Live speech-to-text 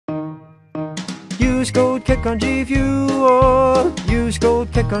Use code KEKKANJI if you want. Use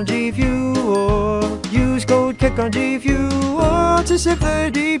code KEKKANJI if you want. Use code KEKKANJI if you want to save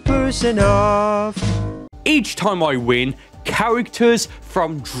 30% off. Each time I win, characters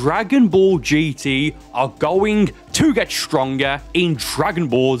from Dragon Ball GT are going to get stronger in Dragon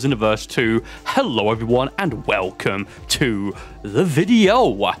Ball Xenoverse 2. Hello everyone and welcome to the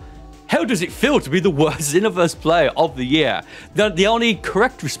video. How does it feel to be the worst Xenoverse player of the year? The only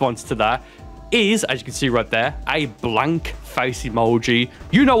correct response to that is, as you can see right there, a blank face emoji.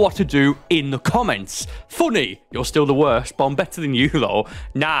 You know what to do in the comments. Funny, you're still the worst, but I'm better than you though.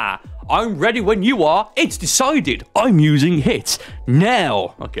 Nah, I'm ready when you are. It's decided. I'm using hit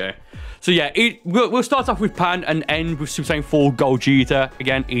now. Okay. So yeah, we'll start off with Pan and end with Super Saiyan 4 Gogeta.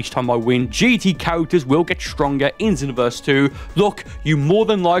 Again, each time I win, GT characters will get stronger in Xenoverse 2. Look, you more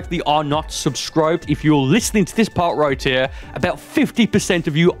than likely are not subscribed. If you're listening to this part right here, about 50%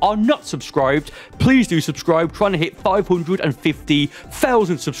 of you are not subscribed. Please do subscribe, trying to hit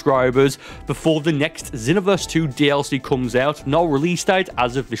 550,000 subscribers before the next Xenoverse 2 DLC comes out. No release date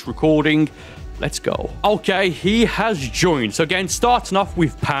as of this recording. Let's go. Okay, he has joined. So again, starting off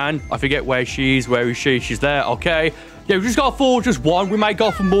with Pan. I forget where she is. Where is she? She's there. Okay. Yeah, we just got for just one. We may go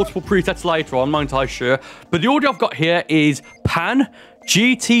for multiple presets later on. I'm not entirely sure. But the order I've got here is Pan,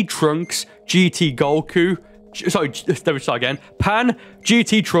 GT Trunks, GT Goku. Sorry, let me start again. Pan,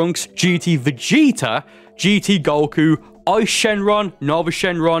 GT Trunks, GT Vegeta, GT Goku, Ice Shenron, Nova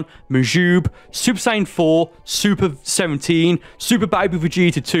Shenron, Majube, Super Saiyan 4, Super 17, Super Baby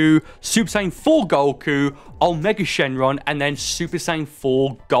Vegeta 2, Super Saiyan 4 Goku, Omega Shenron, and then Super Saiyan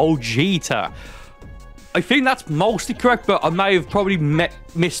 4 Gogeta. I think that's mostly correct, but I may have probably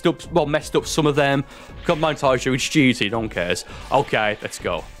messed up some of them. Got my entire show, it's GT, no one cares. Okay, let's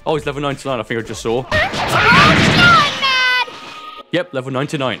go. Oh, it's level 99, I think I just saw. Yep, level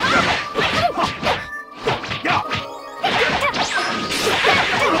 99.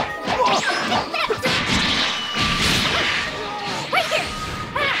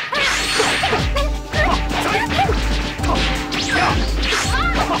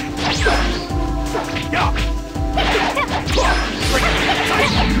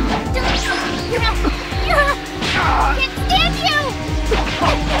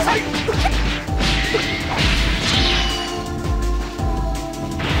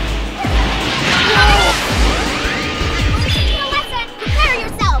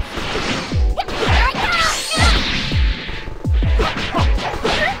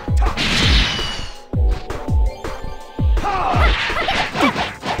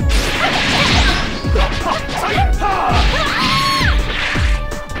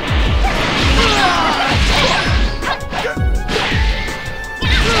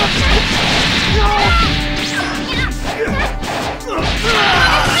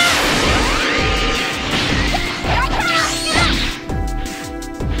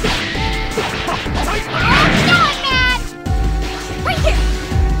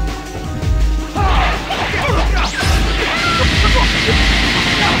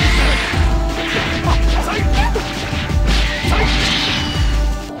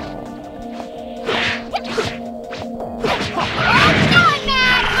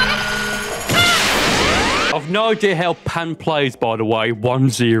 No idea how Pan plays, by the way.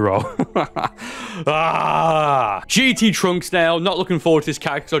 1-0. GT Trunks now. Not looking forward to this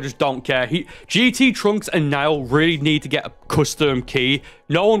character because I just don't care. GT Trunks and Nail really need to get a custom key.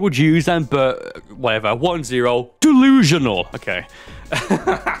 No one would use them, but whatever. 1-0. Delusional. Okay.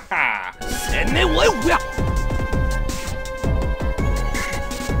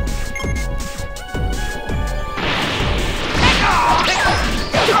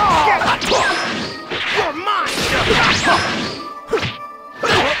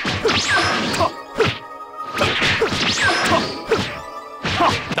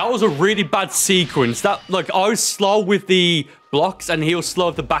 That was a really bad sequence. That, like, I was slow with the blocks and he was slow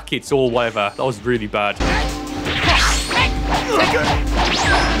with the back hits or whatever. That was really bad.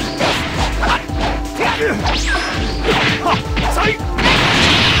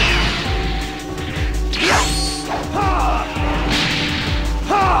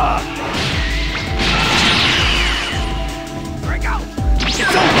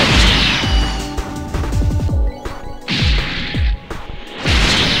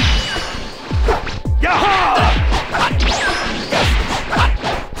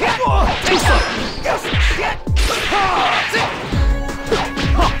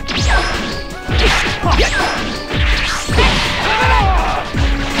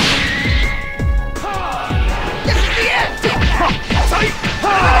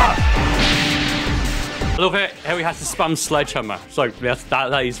 I love it how he has to spam sledgehammer. So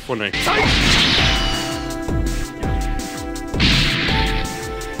that is funny.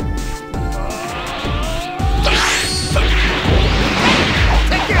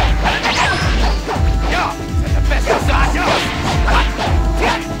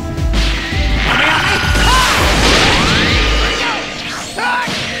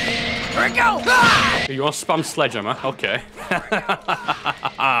 You want to spam Sledgehammer? Okay.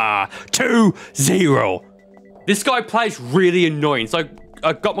 2-0. This guy plays really annoying. It's like,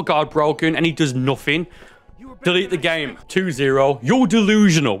 I got my guard broken and he does nothing. Delete the game. 2-0. You're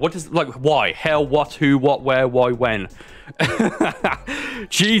delusional. What is, like, why? Hell, what, who, what, where, why, when?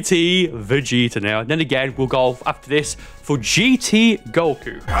 GT Vegeta now. And then again, we'll go after this for GT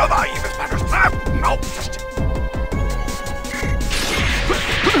Goku.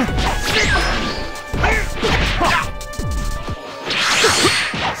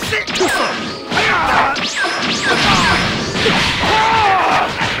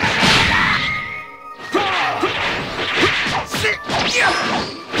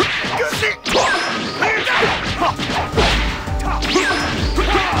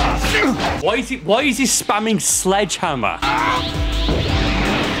 Why is he spamming Sledgehammer?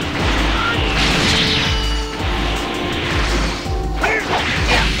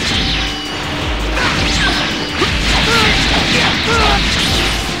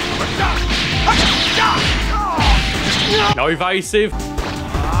 No evasive. The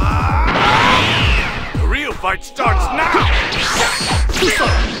real fight starts now.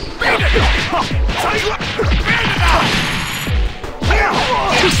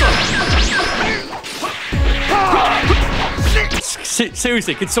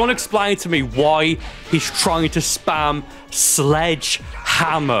 Seriously, can someone explain to me why he's trying to spam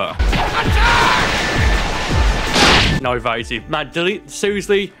Sledgehammer? No evasive. Man, delete.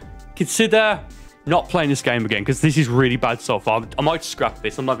 Seriously, consider not playing this game again, because this is really bad so far. I might scrap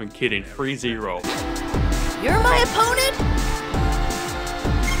this. I'm not even kidding. 3-0. You're my opponent?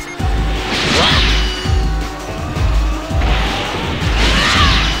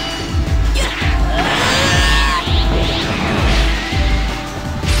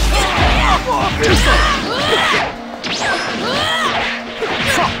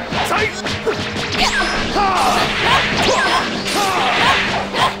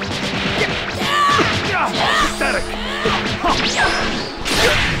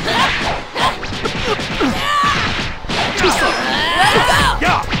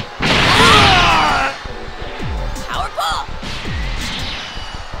 Powerball!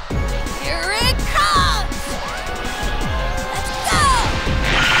 Here it comes! Let's go!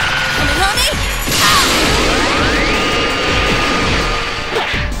 Coming, homie!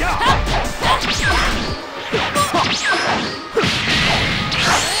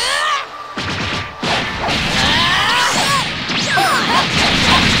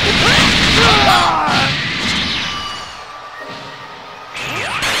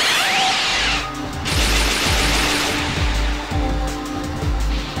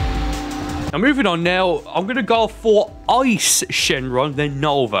 Now moving on now, I'm going to go for Ice Shenron, then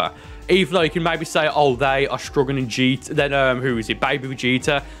Nova. Even though you can maybe say, oh, they are struggling in Vegeta. Then, who is it? Baby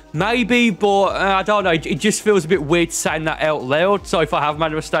Vegeta. Maybe, but I don't know. It just feels a bit weird saying that out loud. So if I have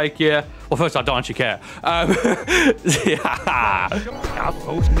made a mistake here, well, first, I don't actually care. Yeah.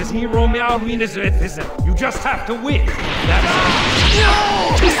 This hero meowing is you just have to win.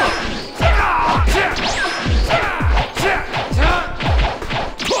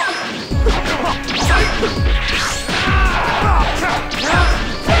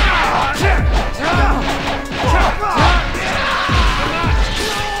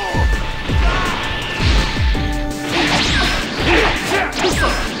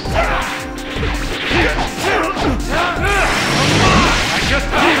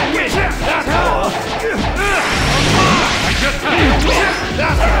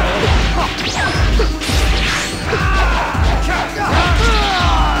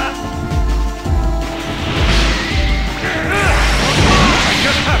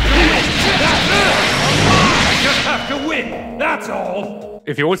 That's all.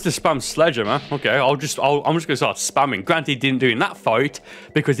 If he wants to spam Sledgehammer, okay, I'm just gonna start spamming. Granted, he didn't do it in that fight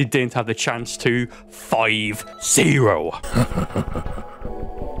because he didn't have the chance to. 5-0.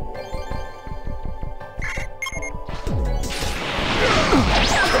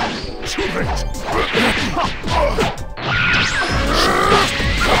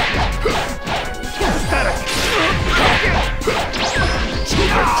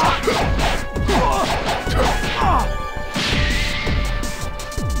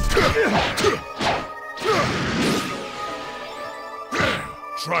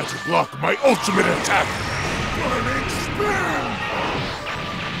 Try to block my ultimate attack. Burning spin.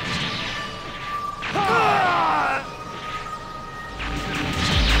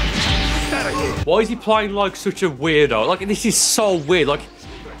 Why is he playing like such a weirdo? Like, this is so weird. Like,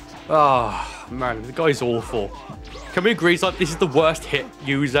 oh man, the guy's awful. Can we agree, like, this is the worst hit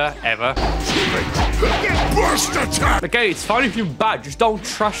user ever? Burst attack! Okay, it's fine if you're bad, just don't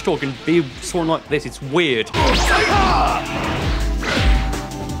trash talk and be someone like this. It's weird.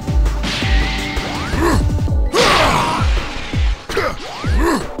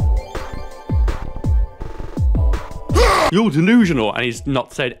 You're delusional, and he's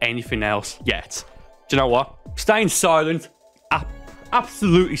not said anything else yet. Do you know what? Staying silent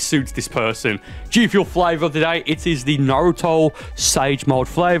absolutely suits this person. G Fuel flavor of the day, it is the Naruto Sage Mode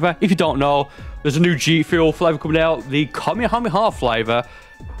flavor. If you don't know, there's a new G Fuel flavor coming out, the Kamehameha flavor.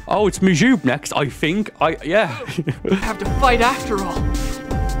 Oh, it's Mijube next, I think. Yeah. I have to fight after all.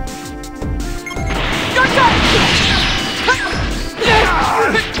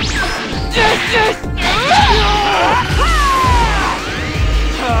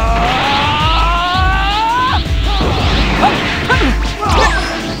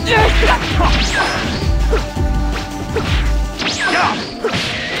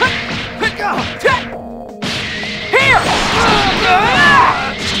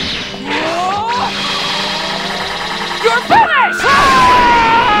 You're finished!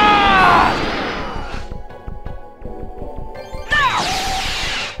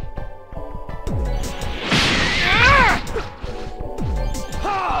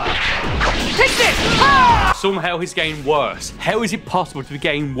 Take this! Somehow he's getting worse. How is it possible to be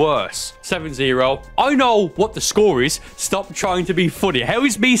getting worse? 7-0. I know what the score is. Stop trying to be funny. How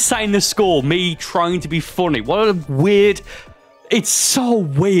is me saying the score me trying to be funny? What a weird... It's so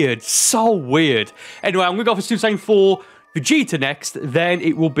weird. So weird. Anyway, I'm going to go for Super Saiyan 4 Vegeta next. Then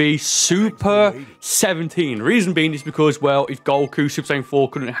it will be Super 17. Reason being is because, well, if Goku Super Saiyan 4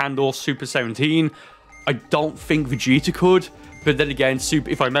 couldn't handle Super 17, I don't think Vegeta could. But then again,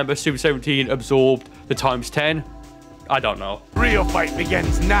 if I remember, Super 17 absorbed the times 10. I don't know. Real fight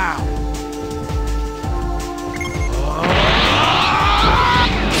begins now.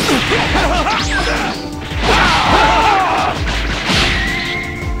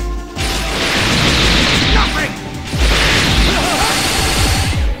 Nothing.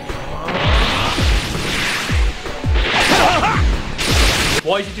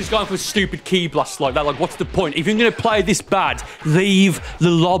 Why is he just going for stupid key blasts like that? Like, what's the point? If you're going to play this bad, leave the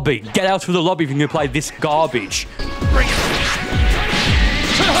lobby. Get out of the lobby if you're going to play this garbage. Bring it.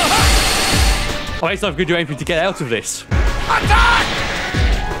 I guess I'm going to do anything to get out of this. Attack!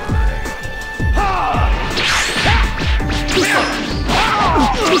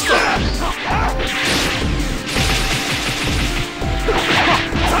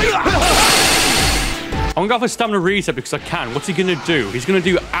 I'm going to go for stamina reset because I can. What's he going to do? He's going to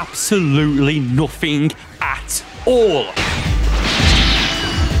do absolutely nothing at all.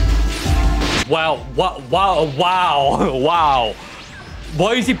 Wow.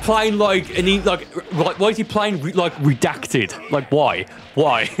 Why is he playing like why is he playing like redacted? Like why?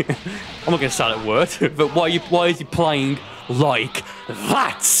 I'm not going to say that word, but why is he playing like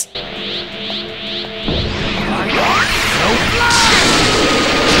that?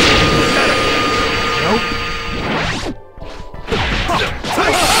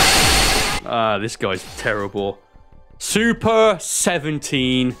 This guy's terrible. Super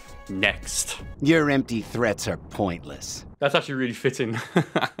 17 next. Your empty threats are pointless. That's actually really fitting.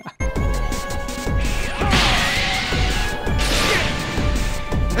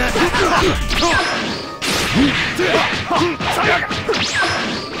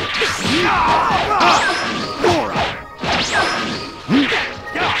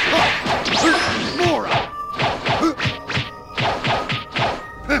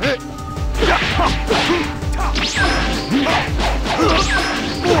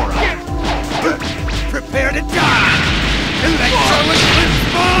 Prepare to die! Electro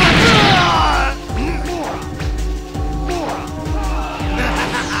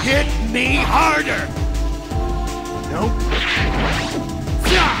Hit me harder! Nope.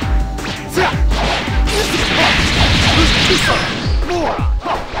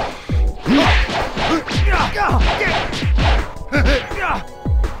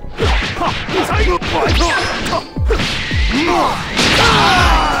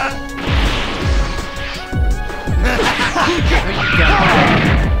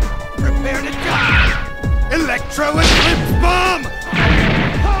 Prepare to die! Electro Eclipse Bomb!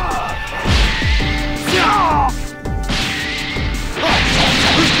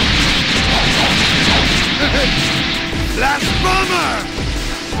 Blast Bomber!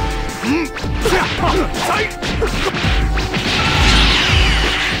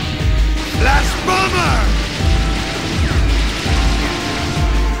 Blast Bomber!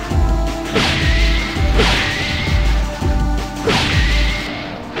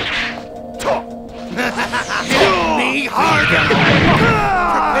 Hit me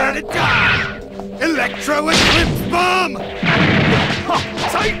Shadow Eclipse Bomb!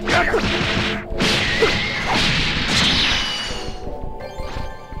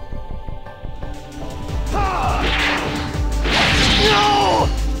 No!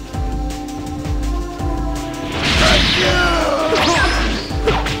 Thank you!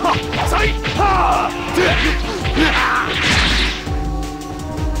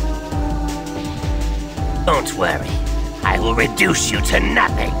 Don't worry. I will reduce you to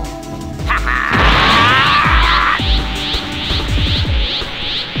nothing.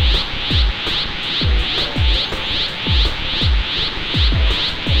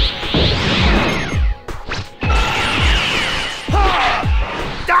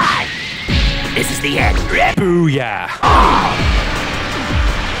 Die! This is the end. Booyah!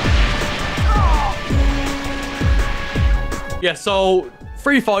 Yeah, so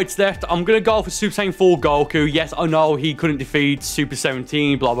 3 fights left. I'm going to go for Super Saiyan 4 Goku. Yes, I know he couldn't defeat Super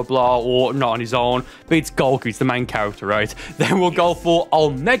 17, blah, blah, blah, or not on his own. But it's Goku. It's the main character, right? Then we'll go for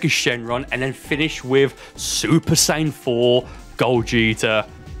Omega Shenron and then finish with Super Saiyan 4 Gogeta.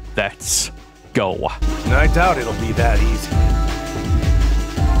 Let's go. I doubt it'll be that easy.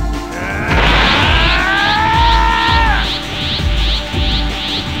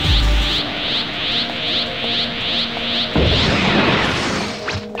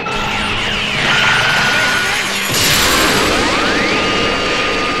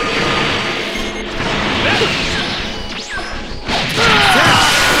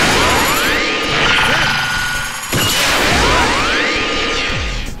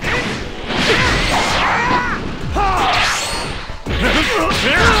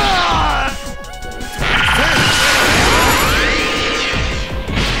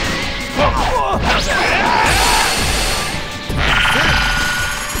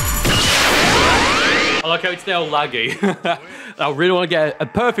 I like how it's now laggy. I really want to get a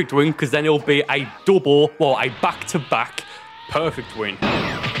perfect win because then it'll be a double, well, a back-to-back perfect win.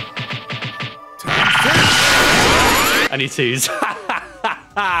 And it is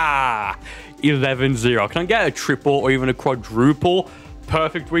 11-0. Can I get a triple or even a quadruple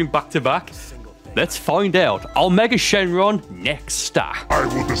perfect win back-to-back? Let's find out. Omega Shenron next. I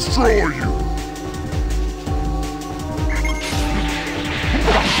will destroy you.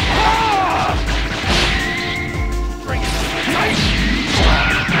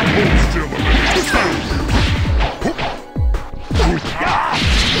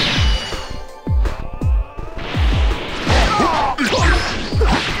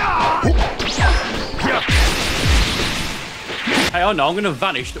 Hey, I know, I'm gonna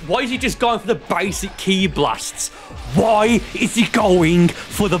vanish. Why is he just going for the basic key blasts? Why is he going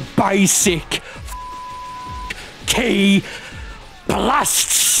for the basic key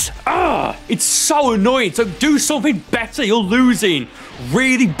blasts? Ugh, it's so annoying. So do something better. You're losing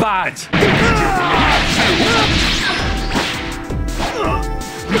really bad.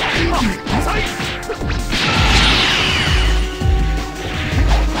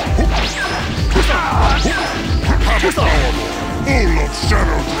 Full of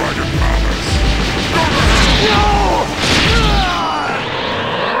Shadow Dragon Palace!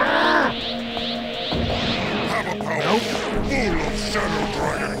 Have a power full of Shadow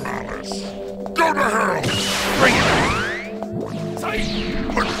Dragon Palace! Go to hell! Bring it!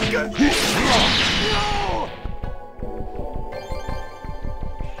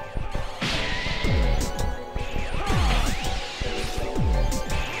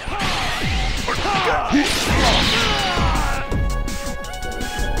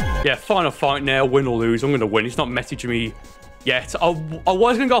 Yeah, final fight now, win or lose. I'm going to win. He's not messaging me yet. I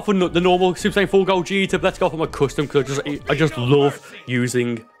was going to go for the normal Super Saiyan 4 Gogeta, but let's go for my custom because I just love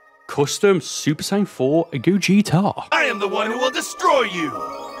using custom Super Saiyan 4 Gogeta. I am the one who will destroy you!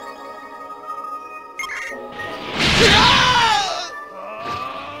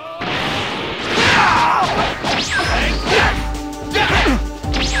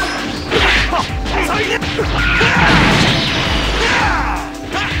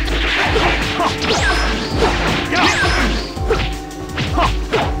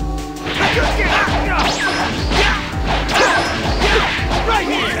 Right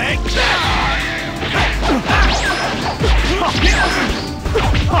here!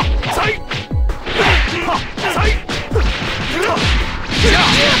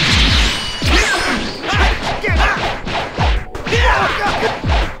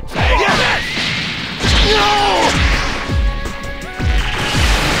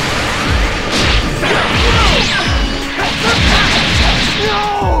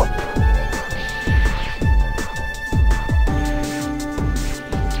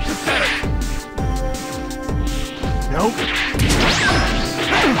 Nope.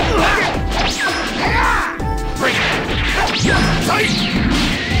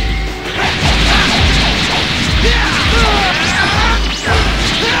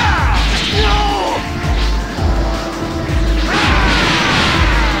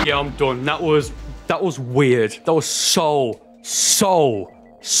 Yeah, I'm done. That was weird. That was so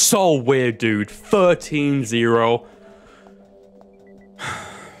weird, dude. 13-0.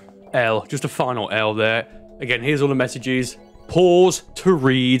 L. Just a final L there. Again, here's all the messages. Pause to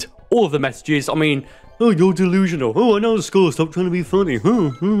read all of the messages. I mean, oh, you're delusional. Oh, I know the score. Stop trying to be funny.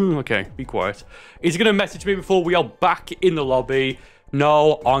 Okay, be quiet. Is he going to message me before we are back in the lobby?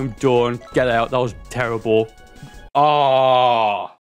 No, I'm done. Get out. That was terrible. Ah.